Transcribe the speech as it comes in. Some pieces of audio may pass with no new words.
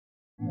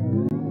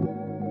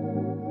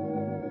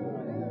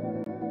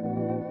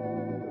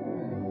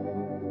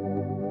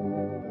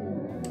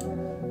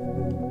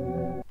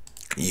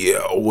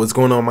Yo, what's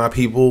going on, my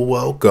people?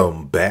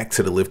 Welcome back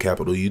to the Lift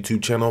Capital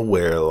YouTube channel,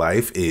 where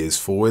life is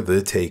for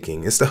the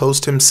taking. It's the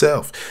host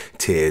himself,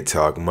 Ted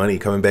Talk Money,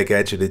 coming back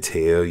at you to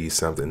tell you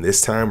something.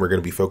 This time we're going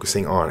to be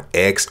focusing on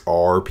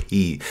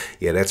XRP.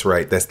 Yeah, that's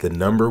right. That's the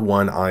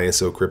 #1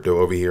 ISO crypto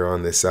over here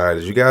on this side.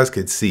 As you guys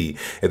could see,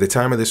 at the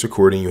time of this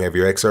recording, you have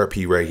your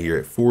XRP right here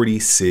at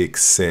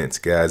 46 cents.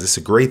 Guys, it's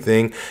a great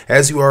thing.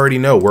 As you already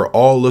know, we're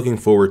all looking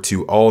forward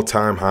to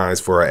all-time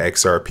highs for our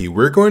XRP.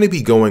 We're going to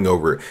be going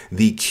over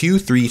the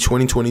Q3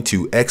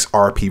 2022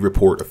 XRP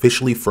report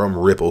officially from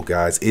Ripple,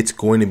 guys. It's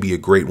going to be a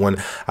great one.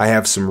 I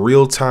have some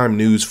real-time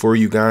news for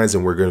you guys,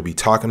 and we're going to be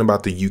talking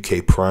about the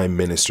UK Prime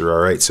Minister.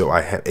 All right, so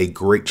I have a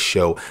great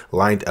show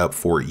lined up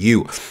for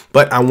you,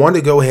 but I want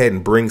to go ahead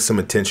and bring some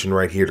attention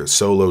right here to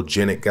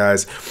Sologenic,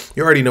 guys.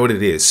 You already know what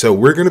it is, so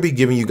we're going to be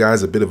giving you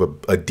guys a bit of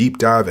a deep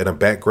dive and a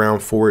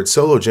background for it.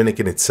 Sologenic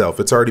in itself,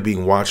 it's already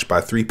being watched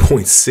by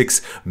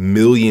 3.6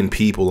 million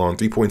people on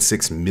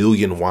 3.6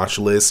 million watch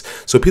lists,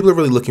 so people are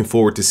really looking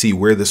forward to see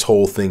where this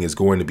whole thing is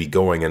going to be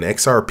going, an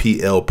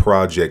XRPL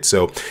project.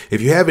 So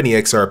if you have any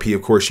XRP,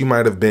 of course, you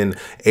might have been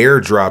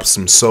airdropped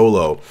some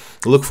Solo.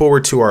 Look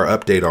forward to our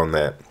update on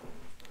that.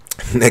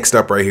 Next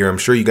up right here, I'm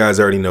sure you guys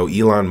already know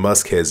Elon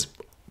Musk has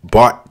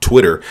bought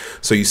Twitter.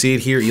 So you see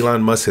it here,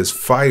 Elon Musk has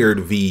fired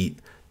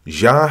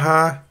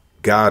Vijay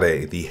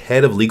Gadde, the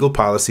head of legal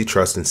policy,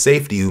 trust, and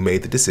safety, who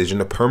made the decision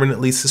to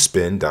permanently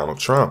suspend Donald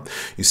Trump.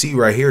 You see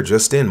right here,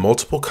 just in,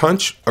 multiple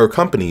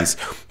companies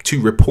to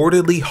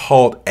reportedly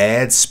halt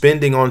ad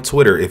spending on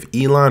Twitter if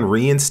Elon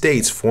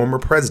reinstates former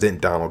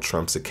President Donald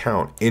Trump's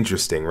account.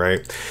 Interesting,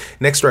 right?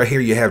 Next right here,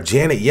 you have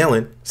Janet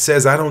Yellen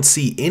says, "I don't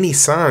see any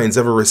signs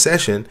of a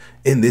recession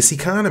in this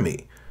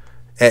economy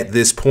at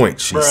this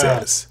point," she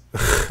says.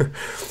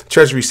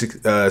 Treasury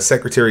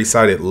Secretary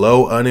cited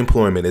low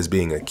unemployment as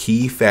being a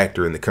key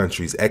factor in the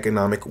country's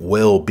economic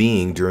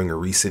well-being during a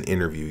recent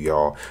interview,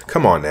 y'all.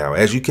 Come on now.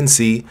 As you can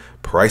see,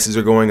 prices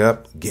are going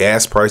up,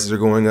 gas prices are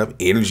going up,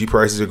 energy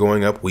prices are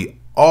going up. We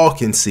all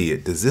can see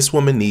it. Does this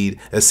woman need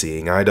a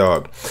seeing eye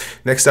dog?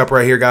 Next up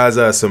right here, guys,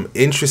 some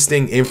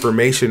interesting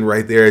information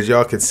right there. As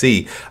y'all can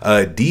see,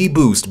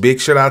 D-Boost, big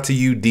shout out to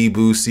you,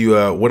 D-Boost. You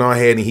went on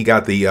ahead and he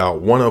got the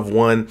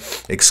one-of-one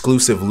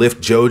exclusive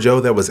Lift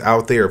JoJo that was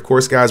out there. Of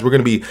course, guys, we're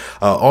going to be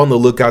on the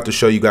lookout to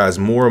show you guys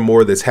more and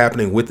more that's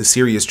happening with the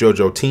Serious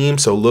JoJo team,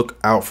 so look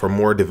out for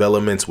more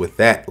developments with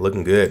that.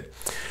 Looking good.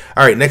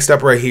 All right, next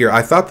up right here,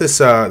 I thought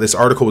this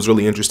article was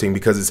really interesting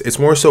because it's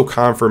more so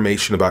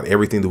confirmation about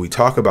everything that we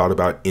talk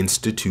about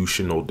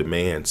institutional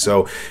demand.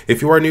 So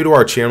if you are new to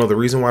our channel, the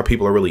reason why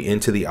people are really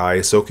into the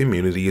ISO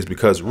community is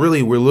because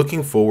really we're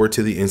looking forward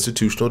to the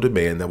institutional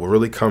demand that will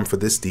really come for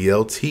this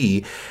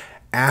DLT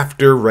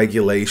after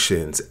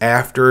regulations,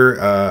 after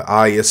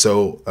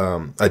ISO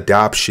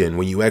adoption,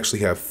 when you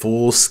actually have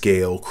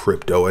full-scale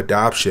crypto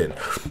adoption.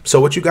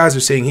 So what you guys are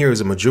seeing here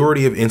is a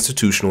majority of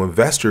institutional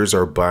investors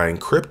are buying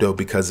crypto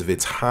because of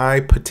its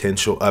high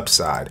potential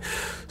upside.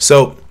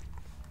 So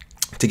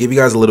to give you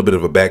guys a little bit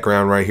of a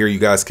background right here, you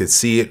guys could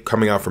see it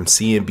coming out from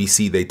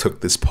CNBC. They took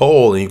this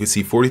poll, and you can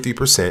see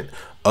 43%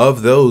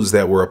 of those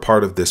that were a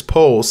part of this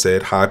poll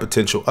said high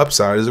potential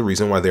upside is the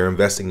reason why they're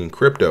investing in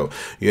crypto.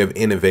 You have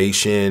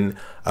innovation,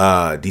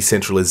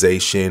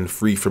 decentralization,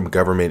 free from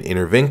government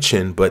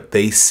intervention, but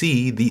they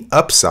see the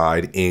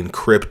upside in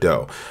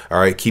crypto. All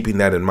right, keeping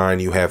that in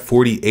mind, you have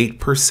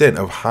 48%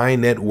 of high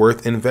net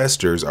worth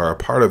investors are a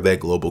part of that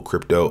global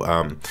crypto,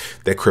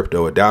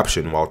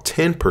 adoption, while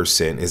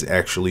 10% is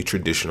actually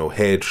traditional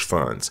hedge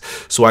funds.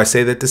 So I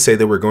say that to say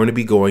that we're going to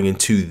be going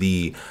into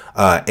the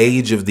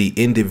age of the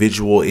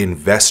individual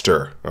investor.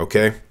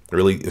 Okay,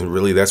 really,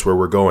 that's where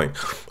we're going.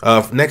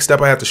 Next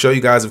up, I have to show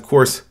you guys, of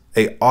course,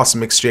 a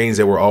awesome exchange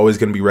that we're always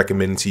going to be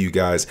recommending to you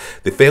guys.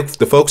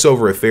 The folks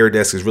over at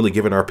Fairdesk is really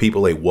giving our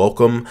people a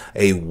welcome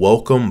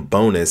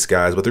bonus,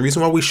 guys. But the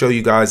reason why we show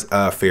you guys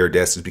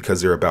Fairdesk is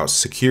because they're about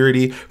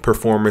security,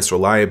 performance,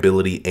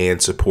 reliability,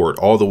 and support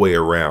all the way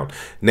around.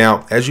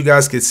 Now, as you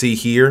guys can see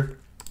here,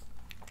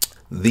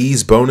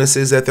 these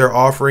bonuses that they're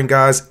offering,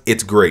 guys,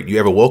 it's great. You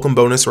have a welcome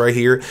bonus right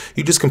here.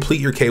 You just complete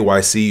your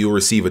KYC, you'll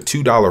receive a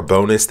 $2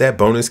 bonus. That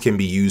bonus can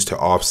be used to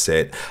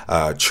offset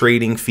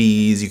trading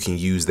fees. You can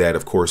use that,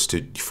 of course,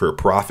 for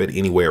profit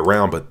anywhere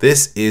around. But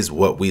this is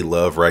what we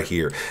love right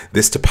here.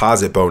 This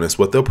deposit bonus.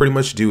 What they'll pretty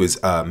much do is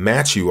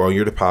match you on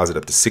your deposit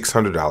up to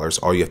 $600.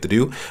 All you have to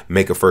do,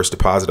 make a first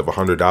deposit of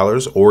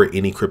 $100 or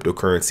any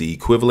cryptocurrency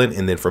equivalent,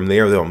 and then from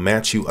there they'll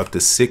match you up to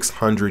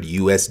 600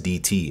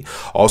 USDT.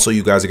 Also,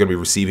 you guys are going to be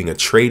receiving a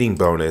trading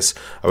bonus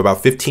of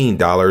about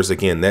 $15.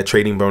 Again, that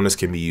trading bonus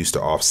can be used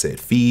to offset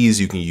fees.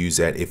 You can use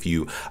that if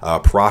you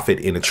profit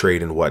in a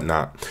trade and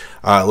whatnot.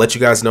 Let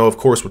you guys know, of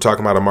course, we're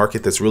talking about a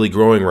market that's really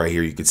growing right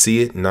here. You can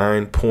see it,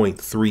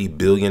 $9.3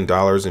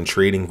 billion in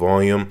trading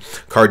volume.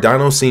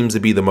 Cardano seems to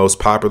be the most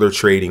popular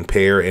trading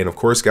pair. And of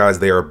course, guys,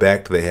 they are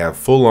backed. They have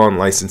full-on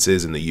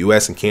licenses in the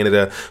US and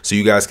Canada. So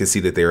you guys can see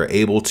that they are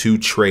able to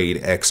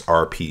trade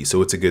XRP.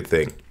 So it's a good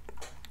thing.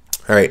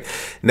 All right,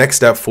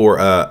 next up for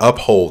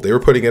Uphold. They were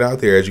putting it out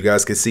there, as you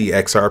guys can see,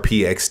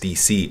 XRP,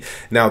 XDC.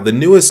 Now, the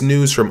newest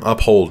news from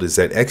Uphold is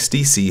that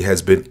XDC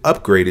has been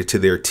upgraded to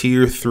their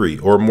tier 3,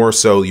 or more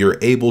so, you're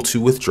able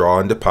to withdraw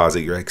and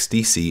deposit your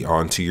XDC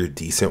onto your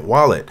decent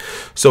wallet.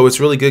 So it's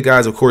really good,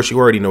 guys. Of course, you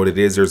already know what it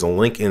is. There's a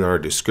link in our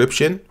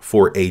description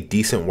for a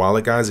decent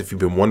wallet, guys. If you've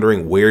been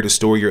wondering where to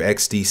store your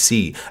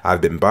XDC,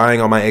 I've been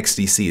buying on my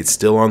XDC. It's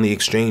still on the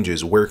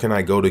exchanges. Where can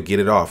I go to get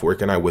it off? Where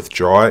can I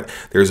withdraw it?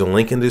 There's a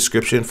link in the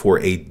description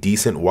for a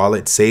decent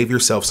wallet. Save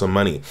yourself some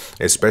money,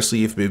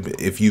 especially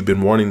if you've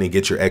been wanting to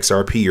get your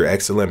XRP, your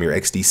XLM, your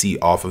XDC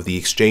off of the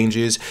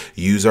exchanges.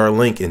 Use our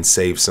link and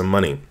save some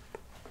money.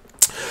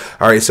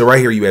 All right, so right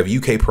here you have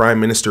UK Prime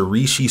Minister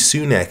Rishi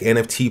Sunak.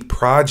 NFT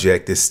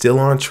project is still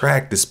on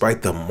track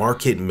despite the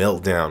market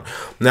meltdown.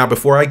 Now,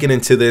 before I get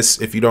into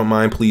this, if you don't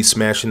mind, please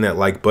smash in that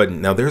like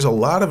button. Now, there's a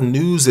lot of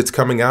news that's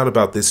coming out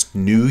about this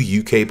new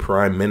UK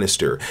Prime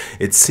Minister.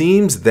 It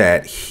seems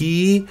that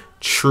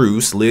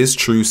Liz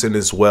Truss, and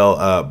as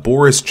well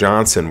Boris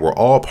Johnson were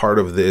all part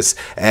of this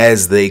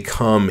as they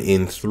come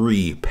in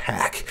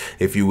 3-pack,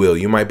 if you will.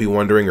 You might be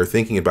wondering or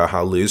thinking about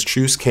how Liz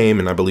Truss came,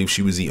 and I believe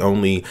she was the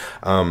only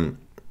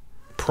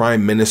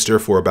prime minister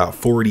for about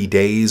 40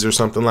 days or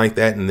something like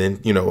that. And then,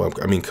 you know,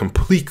 I mean,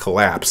 complete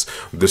collapse.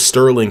 The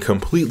sterling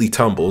completely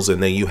tumbles,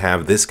 and then you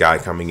have this guy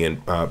coming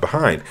in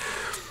behind.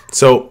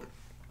 So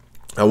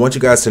I want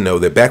you guys to know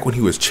that back when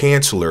he was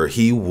Chancellor,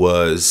 he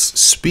was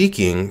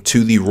speaking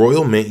to the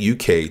Royal Mint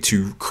UK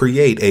to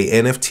create a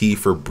NFT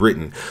for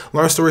Britain.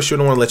 Long story short,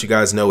 I want to let you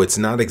guys know it's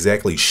not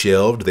exactly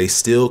shelved. They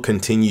still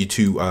continue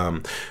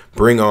to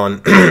bring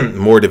on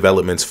more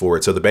developments for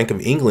it. So the Bank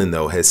of England,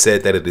 though, has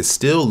said that it is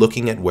still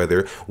looking at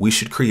whether we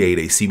should create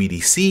a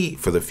CBDC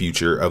for the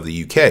future of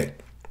the UK.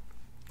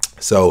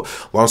 So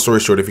long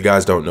story short, if you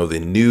guys don't know, the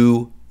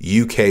new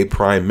UK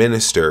Prime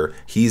Minister,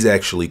 he's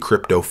actually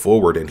crypto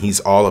forward, and he's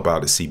all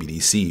about a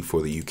CBDC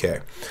for the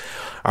UK.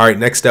 All right,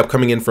 next up,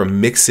 coming in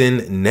from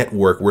MEXC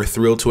Network, we're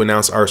thrilled to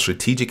announce our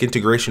strategic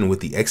integration with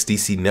the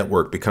XDC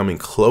network becoming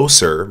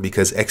closer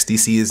because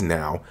XDC is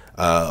now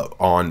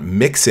on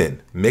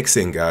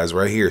MEXC, guys,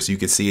 right here. So you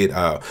can see it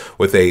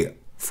with a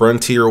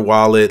Frontier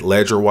wallet,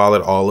 Ledger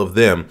wallet, all of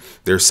them.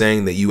 They're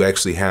saying that you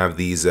actually have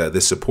these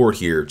this support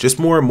here. Just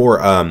more and more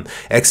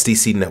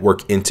XDC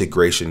network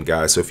integration,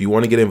 guys. So if you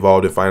want to get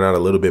involved and find out a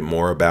little bit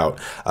more about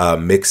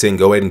MEXC,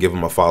 go ahead and give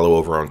them a follow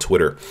over on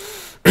Twitter.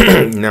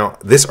 Now,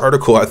 this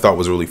article I thought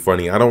was really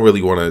funny. I don't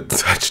really want to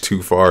touch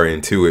too far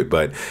into it,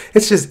 but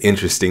it's just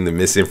interesting, the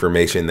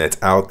misinformation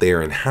that's out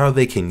there and how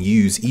they can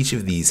use each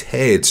of these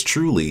heads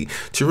truly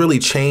to really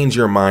change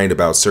your mind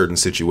about certain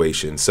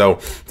situations. So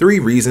 3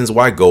 reasons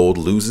why gold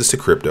loses to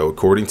crypto,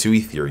 according to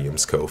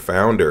Ethereum's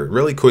co-founder.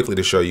 Really quickly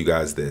to show you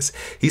guys this.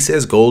 He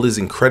says gold is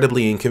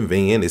incredibly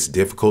inconvenient. It's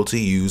difficult to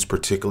use,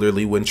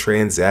 particularly when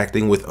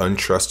transacting with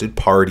untrusted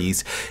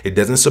parties. It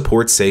doesn't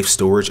support safe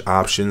storage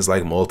options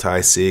like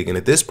multi-sig, and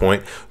at this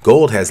point,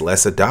 gold has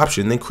less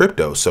adoption than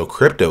crypto, so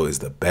crypto is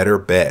the better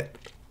bet.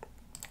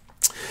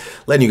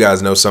 Letting you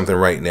guys know something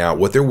right now,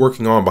 what they're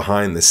working on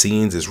behind the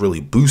scenes is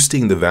really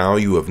boosting the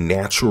value of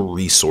natural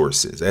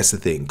resources. That's the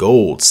thing.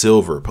 Gold,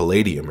 silver,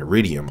 palladium,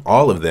 iridium,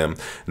 all of them,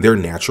 they're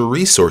natural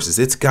resources.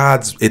 It's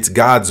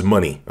God's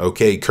money,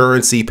 okay?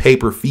 Currency,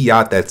 paper,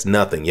 fiat, that's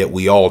nothing, yet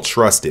we all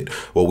trust it.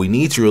 What we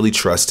need to really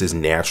trust is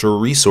natural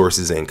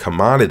resources and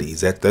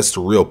commodities. That's the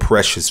real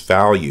precious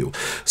value.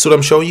 So what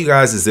I'm showing you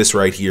guys is this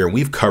right here, and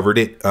we've covered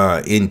it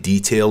in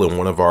detail in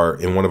one of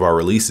our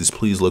releases.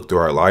 Please look through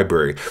our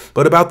library.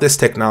 But about this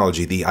technology,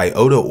 the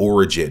IOTA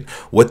origin.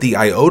 What the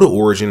IOTA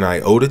origin,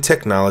 IOTA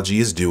technology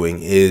is doing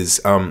is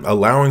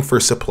allowing for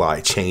supply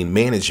chain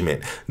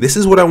management. This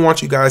is what I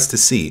want you guys to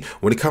see.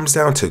 When it comes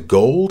down to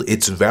gold,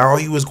 its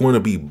value is going to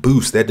be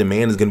boosted. That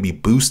demand is going to be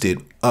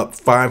boosted up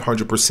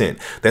 500%.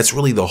 That's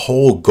really the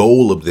whole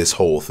goal of this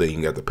whole thing.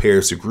 You got the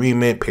Paris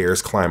Agreement,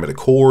 Paris Climate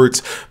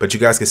Accords, but you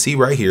guys can see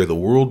right here, the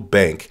World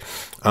Bank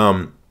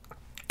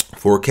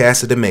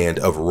forecast a demand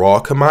of raw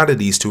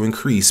commodities to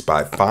increase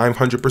by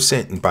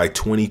 500% by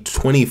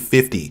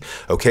 2050.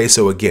 Okay,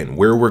 so again,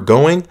 where we're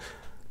going,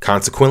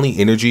 consequently,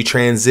 energy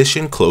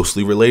transition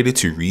closely related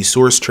to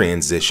resource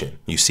transition.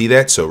 You see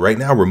that? So right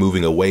now we're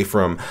moving away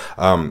from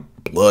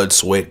blood,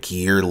 sweat,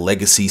 gear,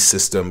 legacy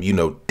system, you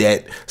know,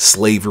 debt,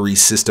 slavery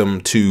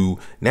system to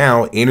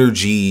now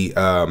energy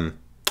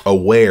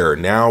aware.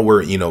 Now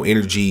we're, you know,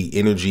 energy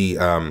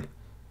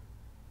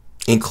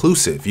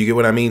inclusive. You get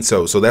what I mean?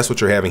 So that's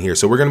what you're having here.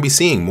 So we're going to be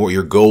seeing more.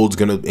 Your gold's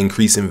going to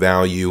increase in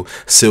value,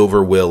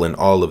 silver will, and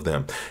all of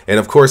them. And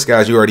of course,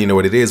 guys, you already know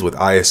what it is with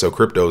ISO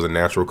cryptos and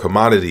natural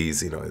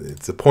commodities. You know,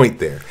 it's a point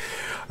there.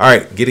 All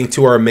right, getting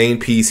to our main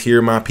piece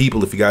here, my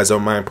people. If you guys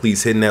don't mind,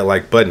 please hitting that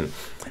like button.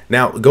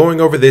 Now,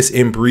 going over this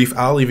in brief,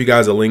 I'll leave you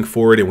guys a link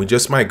for it, and we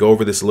just might go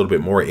over this a little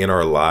bit more in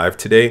our live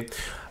today.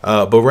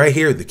 But right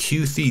here, the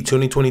Q3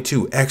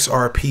 2022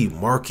 XRP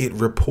market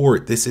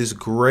report. This is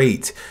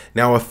great.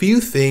 Now, a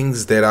few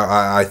things that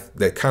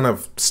that kind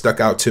of stuck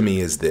out to me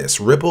is this: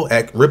 Ripple's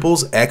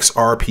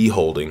XRP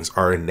holdings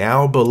are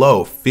now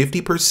below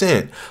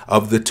 50%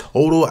 of the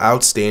total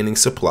outstanding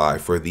supply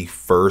for the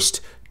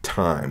first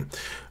time.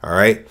 All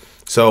right.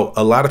 So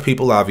a lot of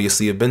people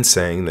obviously have been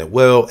saying that,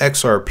 well,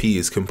 XRP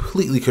is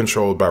completely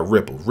controlled by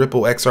Ripple.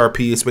 Ripple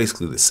XRP is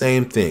basically the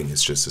same thing.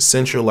 It's just a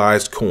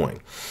centralized coin.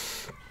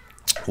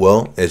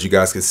 Well, as you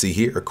guys can see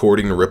here,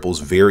 according to Ripple's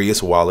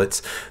various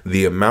wallets,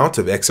 the amount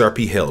of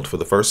XRP held for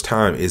the first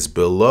time is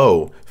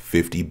below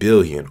 50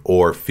 billion,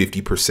 or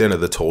 50% of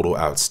the total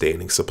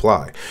outstanding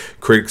supply.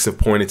 Critics have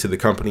pointed to the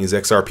company's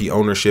XRP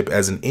ownership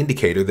as an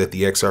indicator that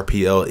the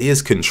XRPL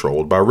is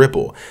controlled by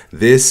Ripple.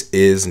 This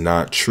is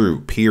not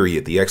true,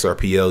 period. The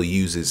XRPL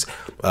uses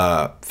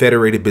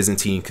federated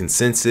Byzantine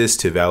consensus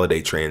to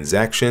validate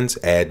transactions,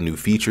 add new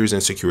features,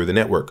 and secure the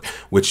network,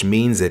 which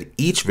means that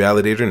each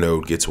validator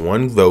node gets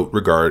one vote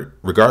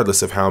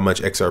regardless of how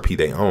much XRP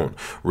they own.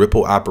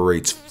 Ripple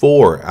operates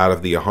 4 out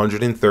of the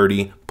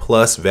 130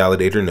 plus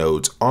validator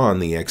nodes on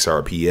the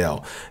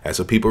XRPL. And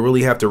so people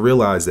really have to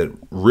realize that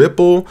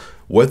Ripple,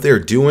 what they're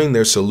doing,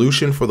 their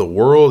solution for the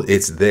world,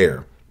 it's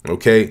there.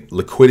 Okay,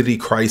 liquidity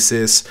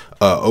crisis,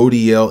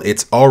 ODL,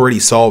 it's already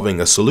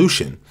solving a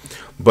solution.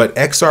 But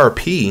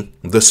XRP,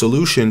 the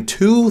solution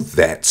to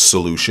that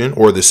solution,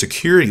 or the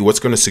security, what's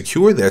going to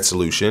secure that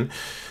solution,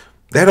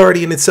 that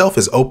already in itself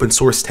is open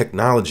source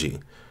technology.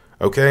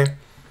 Okay.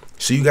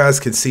 So you guys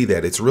can see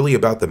that it's really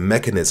about the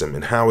mechanism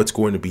and how it's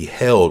going to be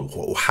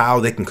held, how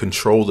they can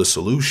control the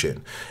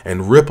solution.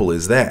 And Ripple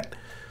is that.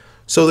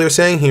 So they're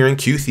saying here in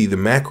Q3, the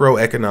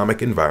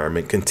macroeconomic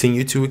environment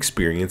continued to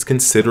experience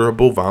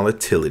considerable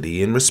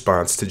volatility in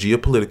response to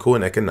geopolitical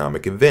and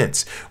economic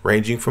events,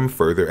 ranging from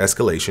further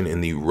escalation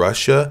in the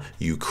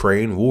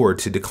Russia-Ukraine war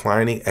to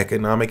declining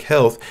economic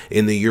health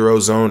in the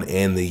Eurozone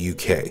and the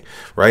UK,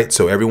 right?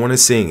 So everyone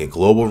is seeing a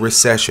global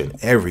recession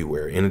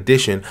everywhere. In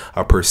addition,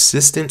 a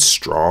persistent,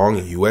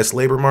 strong U.S.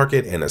 labor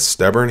market and a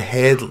stubborn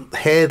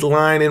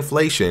headline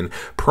inflation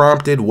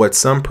prompted what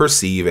some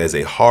perceive as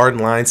a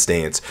hardline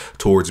stance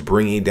towards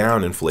bringing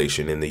down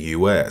inflation in the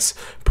US.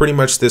 Pretty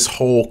much this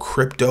whole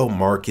crypto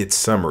market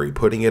summary,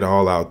 putting it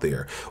all out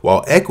there.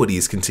 While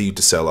equities continued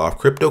to sell off,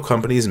 crypto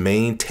companies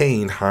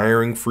maintained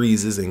hiring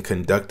freezes and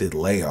conducted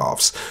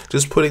layoffs.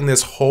 Just putting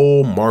this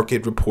whole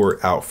market report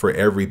out for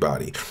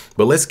everybody.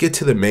 But let's get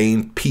to the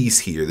main piece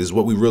here. This is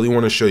what we really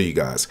want to show you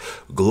guys.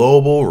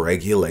 Global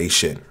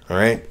regulation. All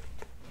right.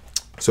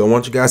 So I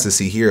want you guys to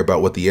see here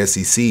about what the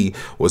SEC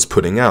was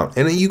putting out.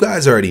 And you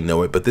guys already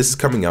know it, but this is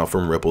coming out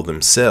from Ripple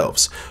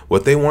themselves.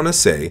 What they want to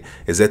say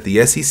is that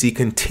the SEC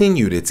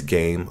continued its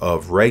game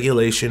of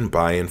regulation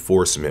by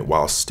enforcement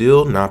while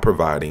still not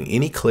providing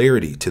any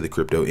clarity to the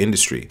crypto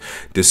industry.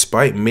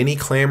 Despite many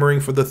clamoring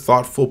for the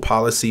thoughtful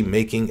policy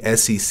making,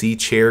 SEC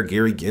Chair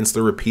Gary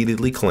Gensler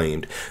repeatedly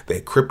claimed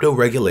that crypto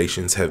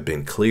regulations have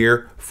been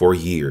clear for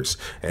years,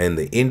 and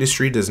the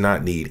industry does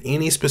not need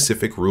any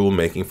specific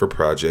rulemaking for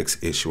projects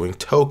issuing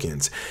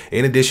tokens.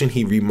 In addition,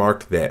 he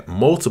remarked that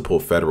multiple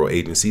federal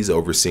agencies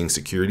overseeing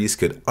securities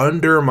could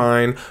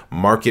undermine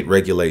market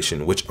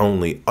regulation, which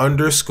only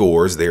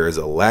underscores there is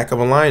a lack of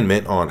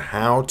alignment on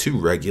how to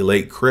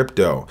regulate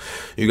crypto.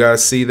 You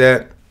guys see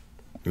that?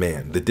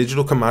 Man, the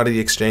Digital Commodity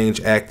Exchange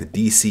Act, the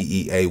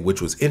DCEA,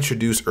 which was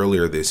introduced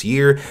earlier this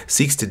year,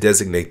 seeks to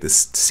designate the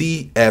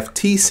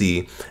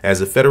CFTC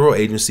as a federal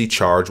agency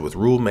charged with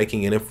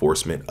rulemaking and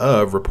enforcement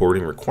of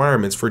reporting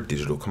requirements for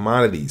digital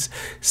commodities,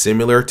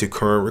 similar to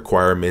current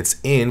requirements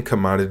in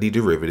commodity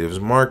derivatives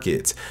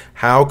markets.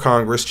 How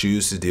Congress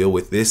chooses to deal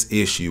with this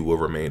issue will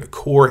remain a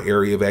core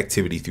area of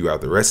activity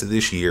throughout the rest of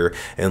this year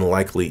and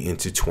likely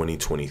into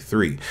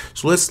 2023.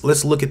 So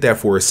let's look at that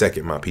for a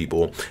second, my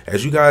people.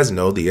 As you guys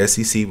know, the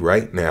SEC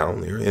right now,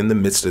 they're in the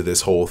midst of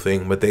this whole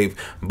thing, but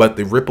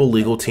the Ripple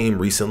legal team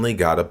recently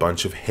got a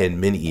bunch of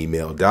Hinman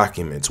email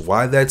documents.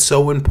 Why that's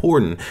so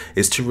important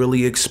is to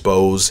really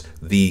expose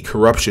the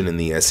corruption in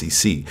the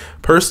SEC.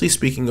 Personally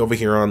speaking, over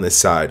here on this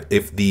side,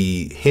 if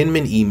the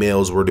Hinman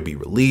emails were to be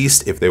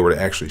released, if they were to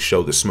actually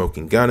show the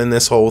smoking gun in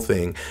this whole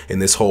thing, in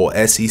this whole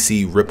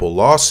SEC Ripple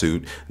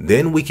lawsuit,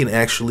 then we can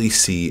actually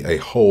see a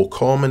whole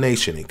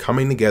culmination and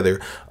coming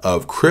together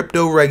of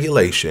crypto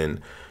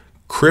regulation,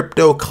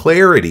 crypto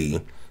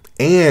clarity,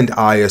 and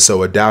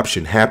ISO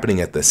adoption happening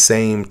at the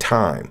same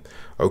time.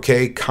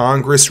 Okay,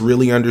 Congress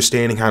really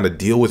understanding how to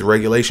deal with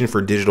regulation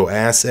for digital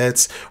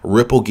assets,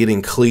 Ripple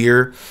getting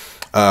clear,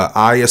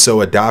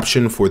 ISO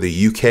adoption for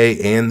the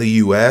UK and the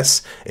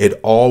US, it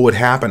all would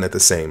happen at the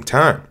same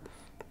time.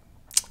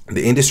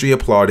 The industry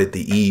applauded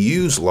the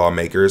EU's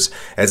lawmakers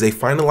as they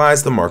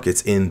finalized the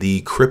markets in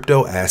the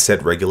crypto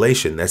asset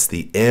regulation. That's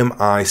the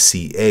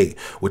MEXC,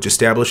 which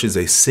establishes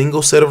a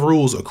single set of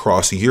rules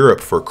across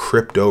Europe for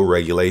crypto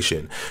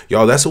regulation.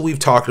 Y'all, that's what we've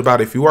talked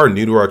about. If you are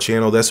new to our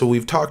channel, that's what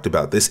we've talked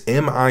about. This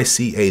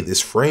MEXC,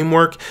 this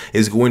framework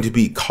is going to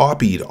be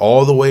copied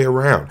all the way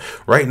around.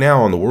 Right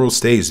now on the world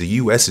stage, the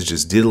US is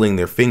just diddling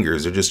their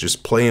fingers. They're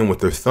just playing with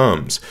their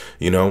thumbs.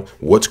 You know,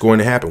 what's going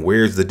to happen?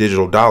 Where's the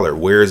digital dollar?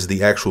 Where's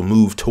the actual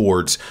move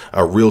towards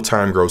a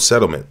real-time gross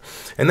settlement?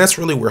 And that's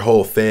really where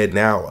whole the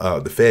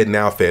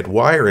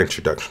FedWire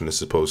introduction is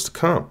supposed to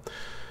come.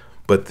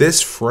 But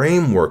this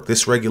framework,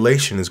 this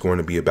regulation is going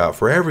to be about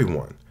for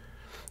everyone.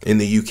 In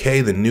the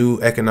UK, the new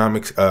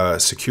Economic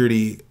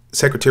Security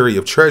Secretary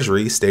of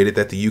Treasury stated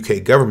that the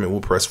UK government will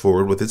press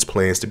forward with its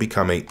plans to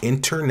become an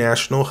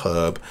international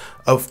hub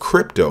of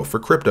crypto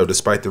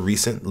despite the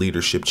recent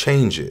leadership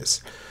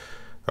changes.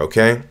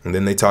 Okay, and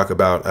then they talk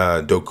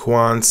about Do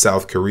Kwon,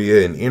 South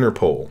Korea, and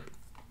Interpol.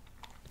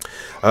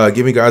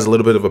 Give you guys a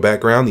little bit of a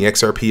background. The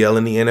XRPL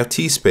in the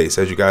NFT space,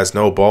 as you guys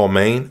know,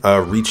 Balmain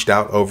reached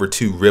out over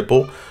to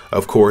Ripple,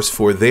 of course,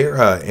 for their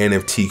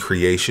NFT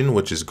creation,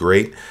 which is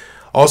great.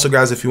 Also,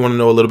 guys, if you want to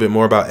know a little bit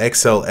more about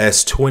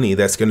XLS20,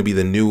 that's going to be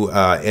the new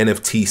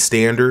NFT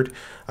standard,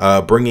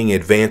 bringing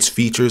advanced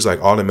features like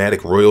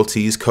automatic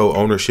royalties,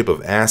 co-ownership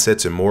of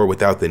assets, and more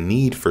without the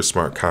need for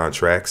smart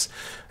contracts.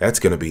 That's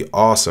going to be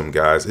awesome,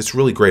 guys. It's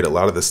really great. A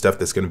lot of the stuff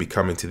that's going to be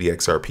coming to the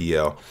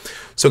XRPL.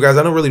 So, guys,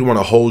 I don't really want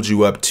to hold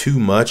you up too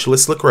much.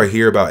 Let's look right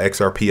here about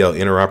XRPL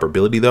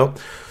interoperability, though.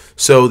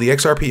 So, the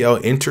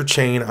XRPL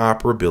interchain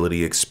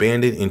operability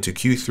expanded into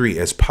Q3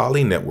 as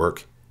Poly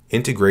Network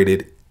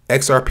integrated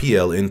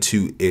XRPL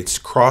into its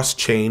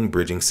cross-chain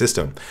bridging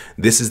system.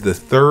 This is the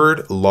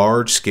third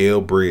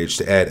large-scale bridge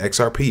to add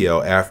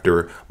XRPL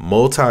after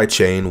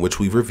multi-chain, which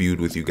we've reviewed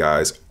with you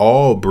guys.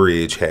 All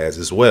bridge has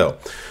as well.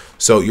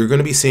 So you're going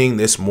to be seeing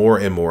this more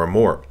and more and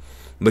more.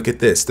 Look at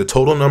this. The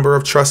total number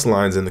of trust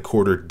lines in the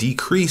quarter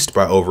decreased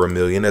by over 1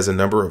 million as a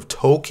number of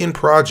token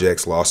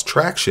projects lost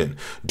traction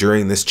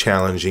during this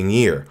challenging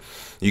year.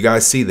 You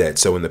guys see that.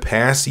 So in the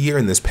past year,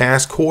 in this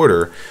past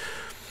quarter,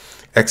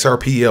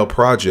 XRPL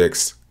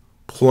projects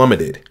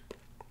plummeted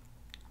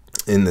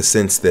in the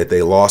sense that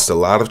they lost a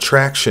lot of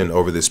traction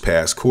over this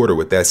past quarter.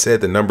 With that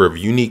said, the number of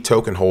unique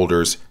token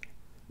holders,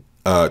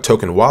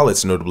 token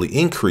wallets notably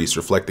increased,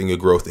 reflecting a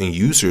growth in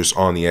users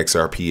on the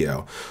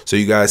XRPL. So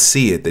you guys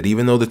see it, that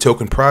even though the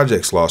token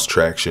projects lost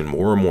traction,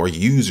 more and more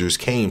users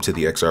came to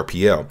the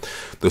XRPL.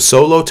 The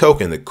Solo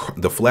token,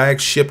 the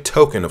flagship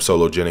token of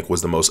Sologenic,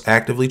 was the most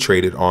actively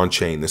traded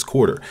on-chain this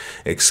quarter,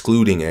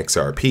 excluding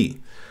XRP.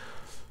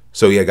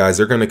 So yeah, guys,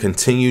 they're going to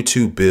continue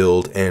to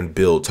build and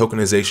build.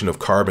 Tokenization of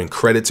carbon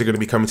credits are going to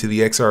be coming to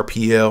the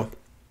XRPL,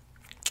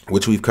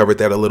 which we've covered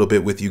that a little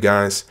bit with you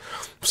guys.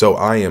 So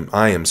I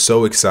am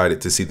so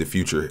excited to see the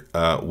future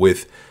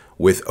with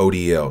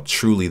ODL.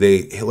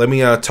 Truly, let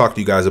me talk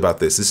to you guys about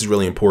this. This is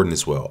really important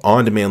as well.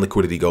 On-demand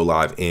liquidity go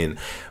live in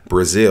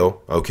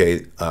Brazil.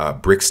 Okay,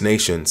 BRICS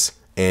nations.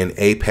 And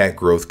APAC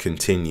growth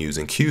continues.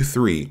 In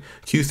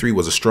Q3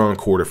 was a strong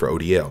quarter for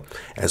ODL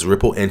as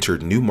Ripple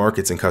entered new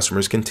markets and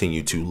customers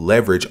continue to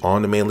leverage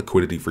on-demand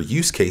liquidity for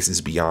use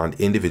cases beyond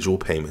individual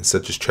payments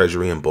such as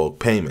treasury and bulk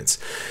payments.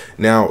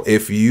 Now,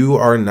 if you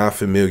are not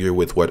familiar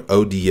with what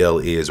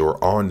ODL is,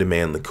 or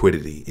on-demand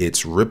liquidity,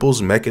 it's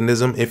Ripple's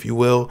mechanism, if you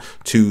will,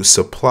 to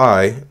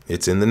supply,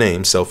 it's in the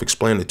name,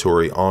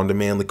 self-explanatory,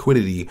 on-demand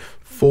liquidity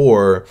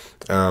for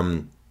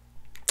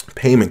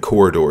payment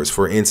corridors.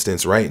 For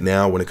instance, right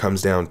now, when it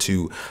comes down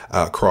to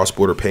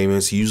cross-border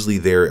payments, usually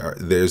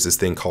there's this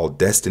thing called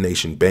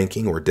destination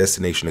banking or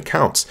destination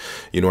accounts.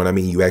 You know what I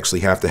mean? You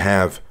actually have to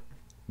have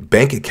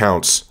bank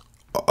accounts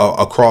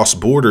across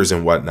borders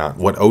and whatnot.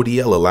 What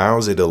ODL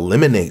allows, it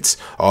eliminates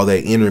all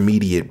that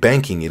intermediate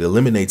banking. It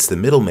eliminates the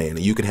middleman.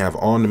 You can have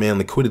on-demand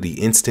liquidity,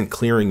 instant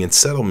clearing and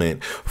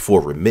settlement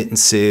for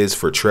remittances,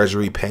 for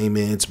treasury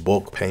payments,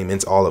 bulk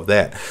payments, all of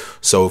that.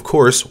 So of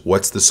course,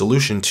 what's the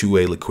solution to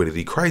a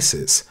liquidity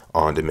crisis?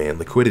 On-demand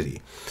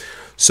liquidity.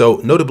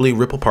 So notably,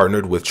 Ripple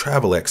partnered with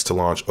TravelX to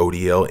launch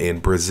ODL in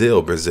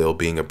Brazil, Brazil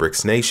being a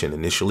BRICS nation,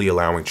 initially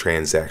allowing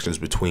transactions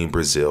between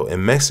Brazil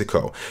and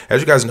Mexico.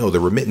 As you guys know, the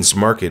remittance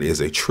market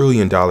is a $1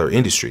 trillion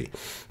industry.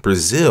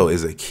 Brazil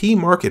is a key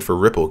market for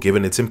Ripple,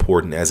 given its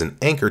importance as an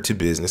anchor to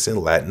business in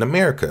Latin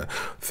America.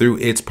 Through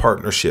its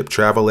partnership,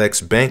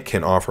 TravelX Bank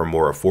can offer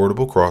more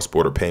affordable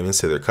cross-border payments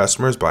to their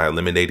customers by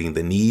eliminating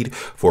the need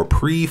for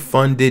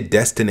pre-funded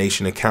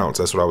destination accounts.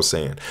 That's what I was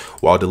saying.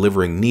 While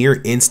delivering near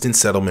instant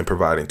settlement,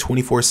 providing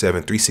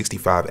 24/7,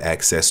 365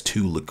 access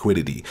to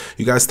liquidity.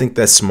 You guys think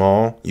that's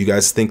small? You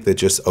guys think that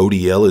just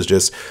ODL is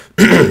just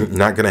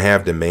not going to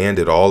have demand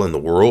at all in the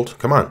world?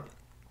 Come on.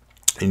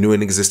 New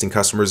and existing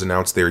customers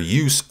announced their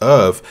use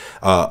of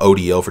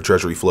ODL for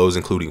treasury flows,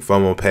 including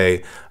FOMO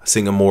Pay,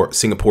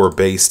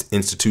 Singapore-based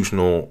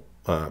institutional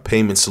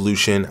payment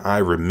solution. I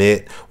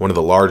remit, one of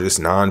the largest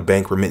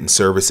non-bank remittance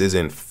services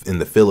in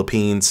the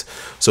Philippines.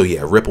 So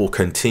yeah, Ripple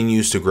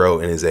continues to grow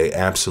and is a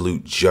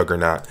absolute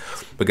juggernaut.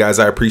 But guys,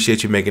 I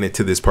appreciate you making it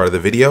to this part of the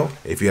video.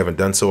 If you haven't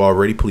done so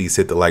already, please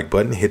hit the like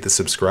button, hit the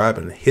subscribe,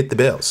 and hit the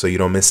bell so you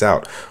don't miss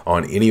out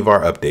on any of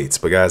our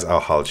updates. But guys, I'll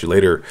holler at you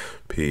later.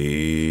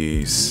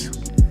 Peace.